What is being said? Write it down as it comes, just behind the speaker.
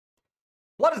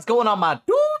What is going on, my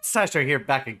dudes? Tystra here,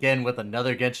 back again with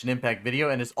another Genshin Impact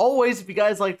video. And as always, if you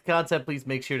guys like the content, please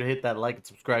make sure to hit that like and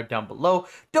subscribe down below.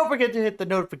 Don't forget to hit the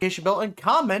notification bell and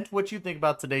comment what you think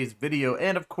about today's video.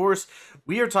 And of course,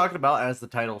 we are talking about, as the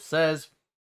title says,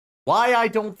 why I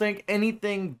don't think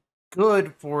anything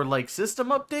good for like system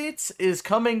updates is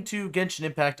coming to Genshin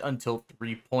Impact until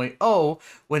 3.0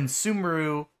 when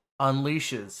Sumeru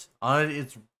unleashes.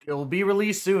 It will be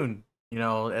released soon. You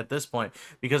know, at this point,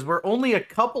 because we're only a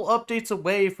couple updates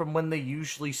away from when they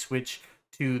usually switch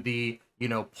to the,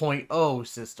 point 0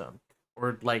 system.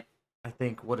 Or like, I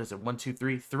think, what is it? 1, 2,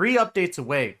 3? 3 updates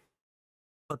away.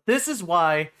 But this is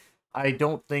why I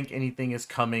don't think anything is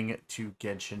coming to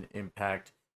Genshin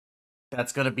Impact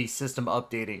that's going to be system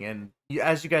updating. And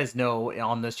as you guys know,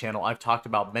 on this channel, I've talked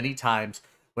about many times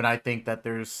when I think that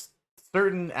there's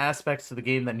certain aspects to the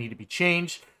game that need to be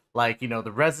changed. Like, the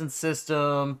resin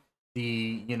system,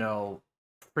 the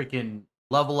freaking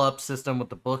level up system with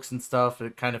the books and stuff.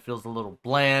 It kind of feels a little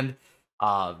bland,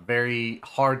 very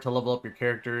hard to level up your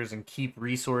characters and keep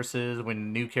resources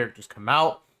when new characters come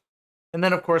out. And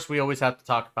then of course we always have to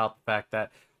talk about the fact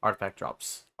that artifact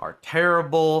drops are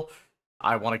terrible.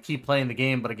 I want to keep playing the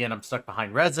game, but again, I'm stuck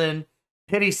behind resin,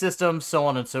 pity system, so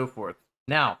on and so forth.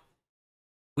 Now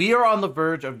we are on the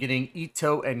verge of getting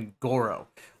Ito and Goro,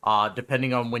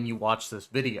 depending on when you watch this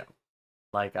video.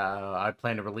 Like, I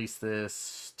plan to release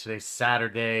this today's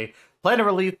Saturday. Plan to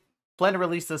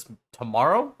release this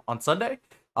tomorrow on Sunday.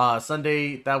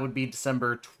 Sunday, that would be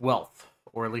December 12th,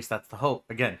 or at least that's the hope.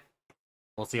 Again,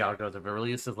 we'll see how it goes. If it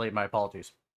releases late, my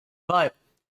apologies. But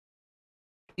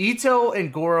Ito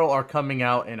and Goro are coming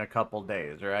out in a couple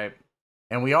days, right?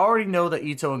 And we already know that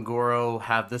Ito and Goro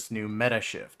have this new meta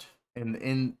shift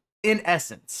in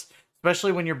essence,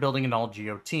 especially when you're building an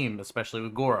all-Geo team, especially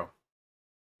with Goro.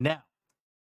 Now,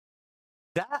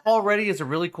 that already is a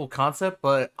really cool concept,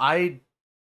 but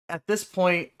at this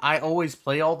point, I always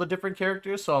play all the different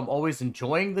characters, so I'm always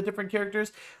enjoying the different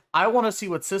characters. I want to see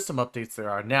what system updates there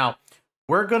are. Now,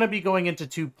 we're going to be going into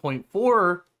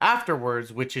 2.4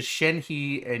 afterwards, which is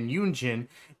Shenhe and Yunjin,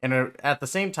 and at the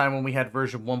same time, when we had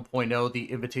version 1.0,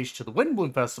 the Invitation to the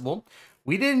Windbloom Festival,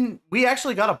 we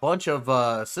actually got a bunch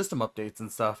of system updates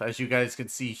and stuff, as you guys can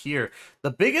see here.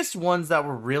 The biggest ones that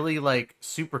were really like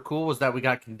super cool was that we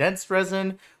got condensed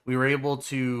resin. We were able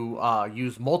to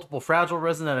use multiple fragile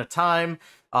resin at a time.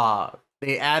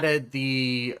 They added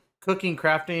the cooking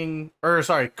function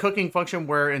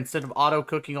where instead of auto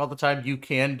cooking all the time, you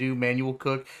can do manual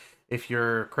cook if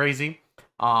you're crazy.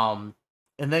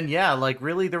 And then, yeah, like,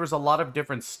 really, there was a lot of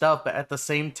different stuff, but at the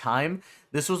same time,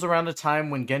 this was around a time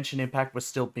when Genshin Impact was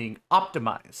still being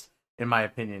optimized, in my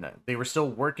opinion. They were still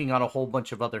working on a whole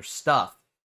bunch of other stuff.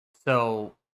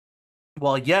 So,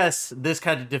 well, yes, this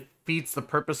kind of defeats the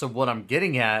purpose of what I'm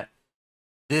getting at.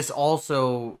 This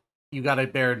also, you gotta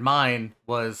bear in mind,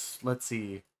 was, let's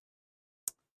see,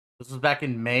 this was back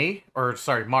in March.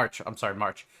 I'm sorry,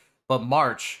 March. But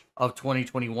March of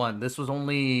 2021. This was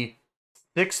only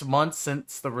 6 months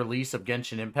since the release of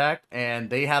Genshin Impact, and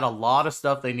they had a lot of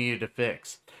stuff they needed to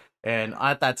fix. And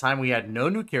at that time, we had no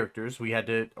new characters. We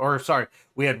had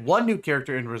one new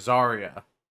character in Rosaria.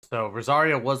 So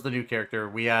Rosaria was the new character.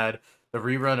 We had the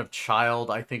rerun of Child.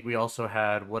 I think we also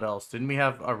had, what else? Didn't we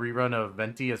have a rerun of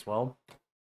Venti as well?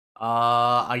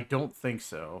 I don't think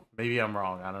so. Maybe I'm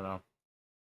wrong. I don't know.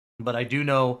 But I do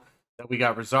know that we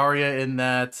got Rosaria in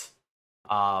that.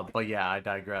 But yeah, I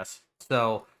digress.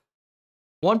 So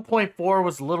 1.4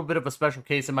 was a little bit of a special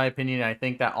case in my opinion. I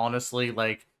think that honestly,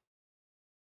 like,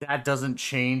 that doesn't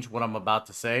change what I'm about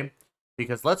to say.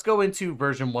 Because let's go into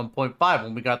version 1.5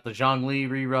 when we got the Zhongli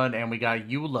rerun and we got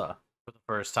Eula for the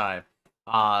first time.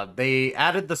 They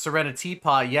added the Serenity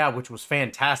Pot, yeah, which was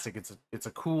fantastic. It's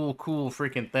a cool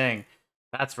freaking thing.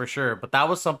 That's for sure. But that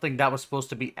was something that was supposed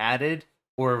to be added,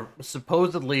 or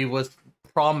supposedly was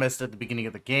promised at the beginning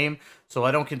of the game. So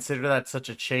I don't consider that such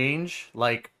a change.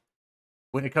 Like,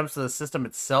 when it comes to the system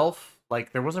itself,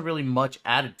 like, there wasn't really much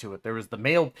added to it. There was the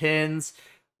mail pins,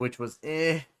 which was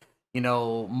mobile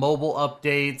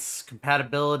updates,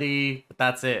 compatibility, but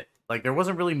that's it. Like, there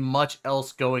wasn't really much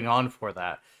else going on for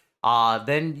that.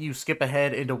 Then you skip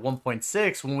ahead into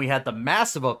 1.6 when we had the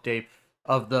massive update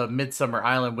of the Midsummer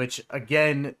Island, which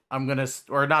again, I'm gonna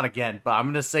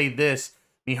say this,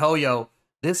 MiHoYo,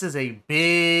 this is a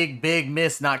big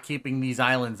miss not keeping these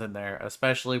islands in there,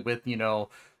 especially with,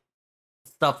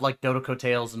 stuff like Dodoko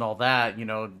Tales and all that.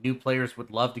 New players would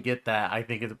love to get that. I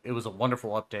think it was a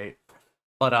wonderful update.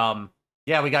 But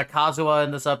yeah, we got Kazuha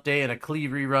in this update and a Klee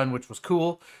rerun, which was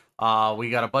cool. We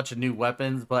got a bunch of new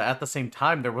weapons, but at the same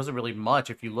time, there wasn't really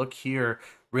much. If you look here,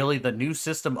 really the new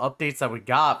system updates that we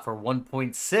got for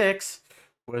 1.6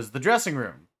 was the dressing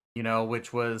room, you know,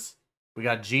 which was we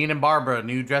got Jean and Barbara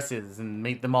new dresses and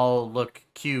make them all look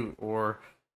cute or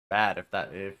bad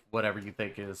if whatever you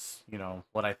think is, you know,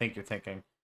 what I think you're thinking.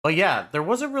 But yeah, there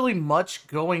wasn't really much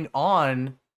going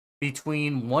on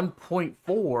between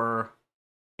 1.4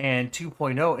 and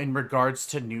 2.0 in regards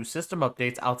to new system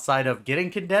updates outside of getting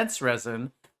condensed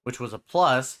resin, which was a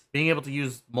plus, being able to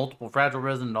use multiple fragile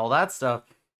resin and all that stuff,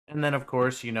 and then of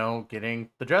course, you know, getting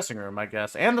the dressing room, I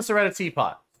guess, and the ceramic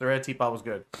teapot. The red teapot was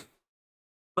good.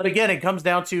 But again, it comes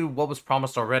down to what was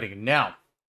promised already. Now,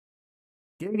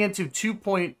 getting into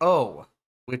 2.0,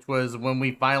 which was when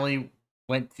we finally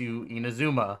went to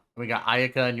Inazuma, we got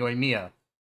Ayaka and Yoimiya,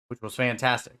 which was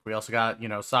fantastic. We also got, you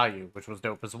know, Sayu, which was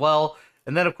dope as well.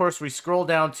 And then, of course, we scroll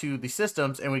down to the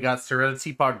systems, and we got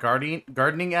Serenity Teapot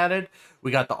Gardening added.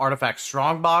 We got the Artifact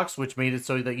Strongbox, which made it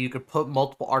so that you could put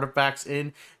multiple artifacts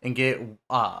in and get,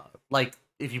 like,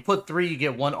 if you put 3, you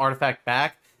get 1 artifact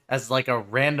back as, like, a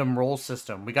random roll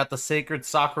system. We got the Sacred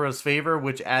Sakura's Favor,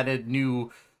 which added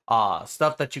new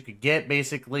stuff that you could get,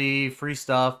 basically, free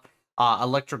stuff.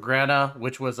 Electrograna,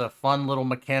 which was a fun little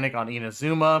mechanic on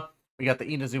Inazuma. We got the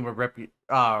Inazuma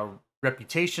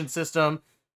reputation system.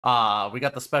 We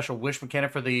got the special wish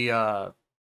mechanic for the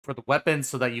weapons,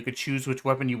 so that you could choose which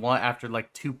weapon you want after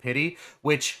like 2 pity,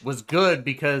 which was good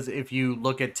because if you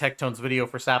look at Tectone's video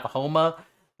for Sapahoma,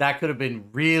 that could have been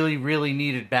really, really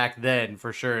needed back then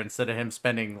for sure. Instead of him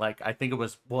spending like, I think it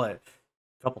was what,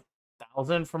 a couple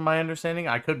thousand from my understanding.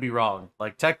 I could be wrong.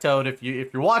 Like Tectone, if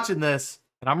you're watching this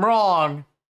and I'm wrong,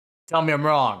 tell me I'm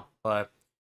wrong. But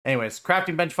anyways,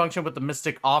 crafting bench function with the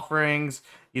Mystic Offerings,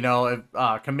 you know,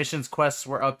 commissions quests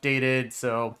were updated,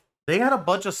 so they had a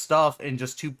bunch of stuff in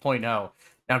just 2.0.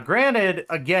 Now, granted,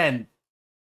 again,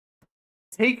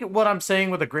 take what I'm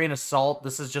saying with a grain of salt.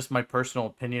 This is just my personal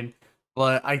opinion,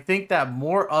 but I think that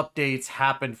more updates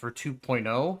happened for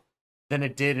 2.0 than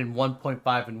it did in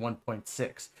 1.5 and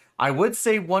 1.6. I would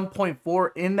say 1.4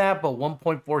 in that, but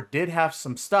 1.4 did have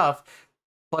some stuff.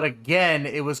 But again,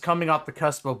 it was coming off the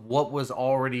cusp of what was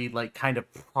already like kind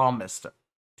of promised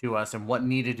to us and what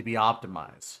needed to be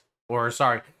optimized. Or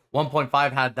sorry,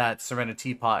 1.5 had that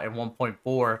Serenity Teapot, and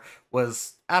 1.4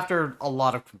 was after a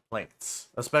lot of complaints,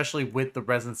 especially with the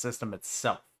resin system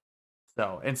itself.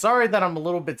 So, and sorry that I'm a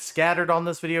little bit scattered on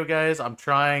this video, guys. I'm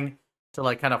trying to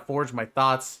like kind of forge my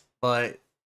thoughts, but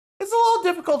it's a little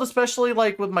difficult, especially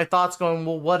like with my thoughts going,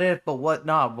 well, what if, but what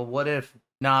not, but what if,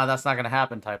 nah, that's not going to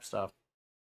happen type stuff.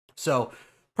 So,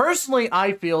 personally,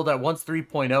 I feel that once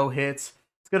 3.0 hits,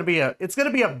 it's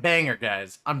gonna be a banger,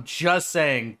 guys. I'm just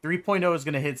saying, 3.0 is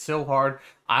gonna hit so hard.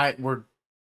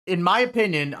 In my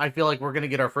opinion, I feel like we're gonna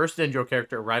get our first Dendro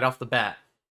character right off the bat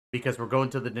because we're going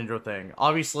to the Dendro thing.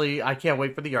 Obviously, I can't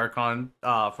wait for the Archon.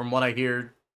 From what I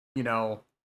hear, you know,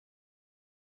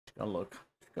 it's gonna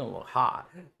look hot,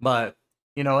 but.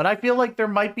 You know, and I feel like there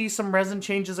might be some resin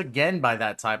changes again by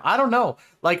that time. I don't know.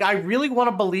 Like, I really want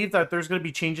to believe that there's going to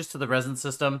be changes to the resin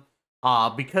system.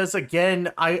 Because,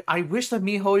 again, I wish that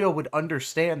MiHoYo would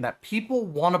understand that people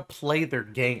want to play their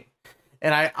game.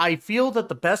 And I feel that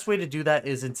the best way to do that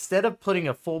is instead of putting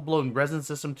a full-blown resin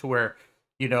system to where,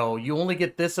 you know, you only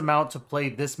get this amount to play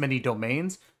this many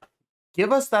domains, keep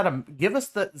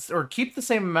the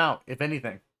same amount, if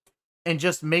anything. And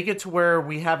just make it to where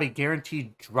we have a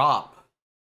guaranteed drop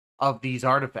of these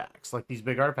artifacts, like these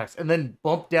big artifacts, and then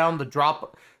bump down the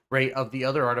drop rate of the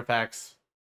other artifacts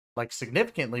like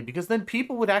significantly, because then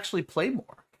people would actually play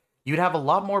more. You'd have a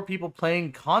lot more people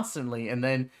playing constantly, and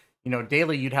then, you know,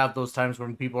 daily you'd have those times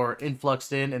when people are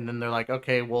influxed in, and then they're like,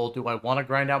 okay, well, do I want to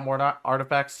grind out more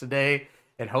artifacts today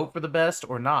and hope for the best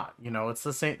or not? You know, it's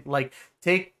the same, like,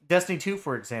 take Destiny 2,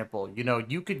 for example. You know,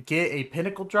 you could get a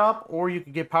pinnacle drop, or you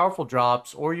could get powerful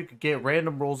drops, or you could get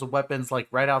random rolls of weapons, like,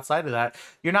 right outside of that.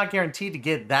 You're not guaranteed to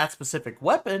get that specific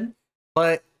weapon,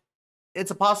 but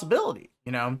it's a possibility,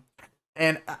 you know?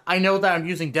 And I know that I'm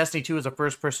using Destiny 2 as a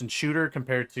first-person shooter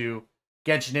compared to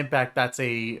Genshin Impact, that's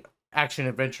a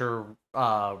action-adventure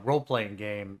role-playing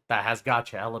game that has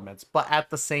gacha elements. But at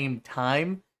the same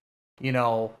time, you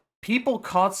know, people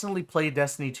constantly play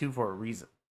Destiny 2 for a reason.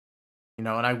 You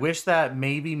know, and I wish that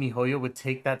maybe MiHoYo would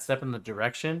take that step in the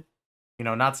direction. You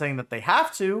know, not saying that they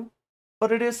have to,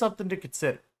 but it is something to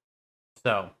consider.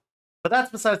 So, but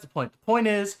that's besides the point. The point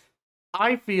is,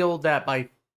 I feel that by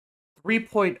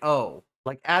 3.0,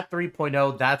 like at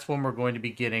 3.0, that's when we're going to be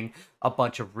getting a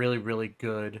bunch of really, really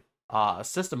good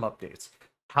system updates.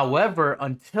 However,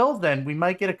 until then, we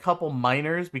might get a couple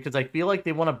minors because I feel like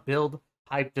they want to build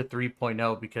hype to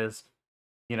 3.0 because,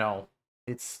 you know,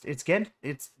 It's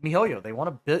MiHoYo.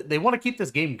 They want to keep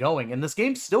this game going, and this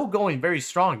game's still going very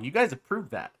strong. You guys have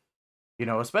proved that. You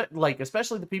know,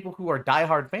 especially the people who are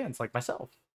diehard fans like myself.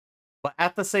 But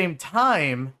at the same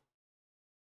time,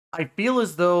 I feel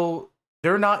as though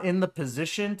they're not in the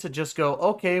position to just go,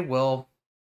 okay, well,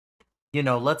 you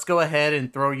know, let's go ahead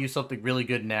and throw you something really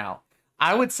good now.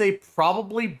 I would say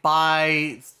probably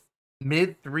by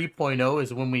mid 3.0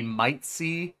 is when we might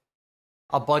see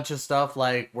a bunch of stuff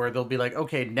like where they'll be like,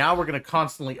 okay, now we're going to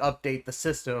constantly update the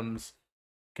systems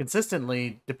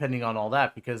consistently depending on all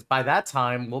that, because by that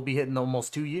time we'll be hitting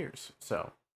almost 2 years.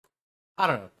 So I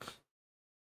don't know.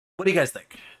 What do you guys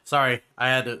think? Sorry, I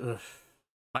had to,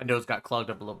 my nose got clogged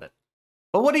up a little bit.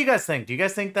 But what do you guys think? Do you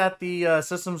guys think that the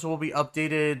systems will be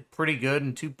updated pretty good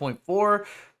in 2.4?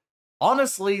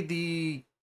 Honestly, the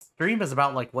stream is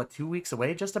about, like, what, 2 weeks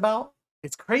away just about?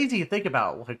 It's crazy to think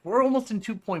about. Like, we're almost in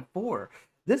 2.4.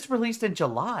 This released in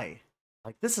July.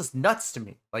 Like, this is nuts to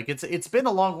me. Like, it's been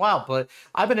a long while, but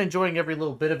I've been enjoying every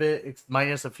little bit of it,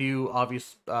 minus a few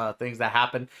obvious things that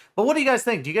happen. But what do you guys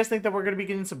think? Do you guys think that we're going to be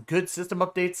getting some good system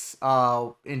updates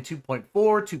in 2.4,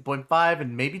 2.5,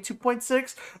 and maybe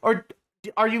 2.6? Or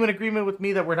are you in agreement with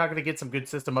me that we're not going to get some good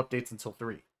system updates until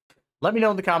 3? Let me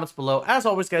know in the comments below. As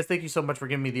always, guys, thank you so much for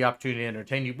giving me the opportunity to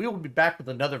entertain you. We will be back with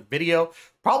another video.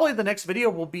 Probably the next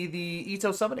video will be the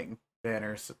Ito summoning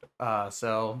banners.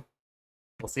 So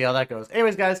we'll see how that goes.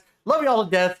 Anyways, guys, love you all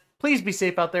to death. Please be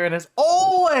safe out there. And as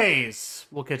always,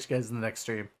 we'll catch you guys in the next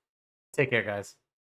stream. Take care, guys.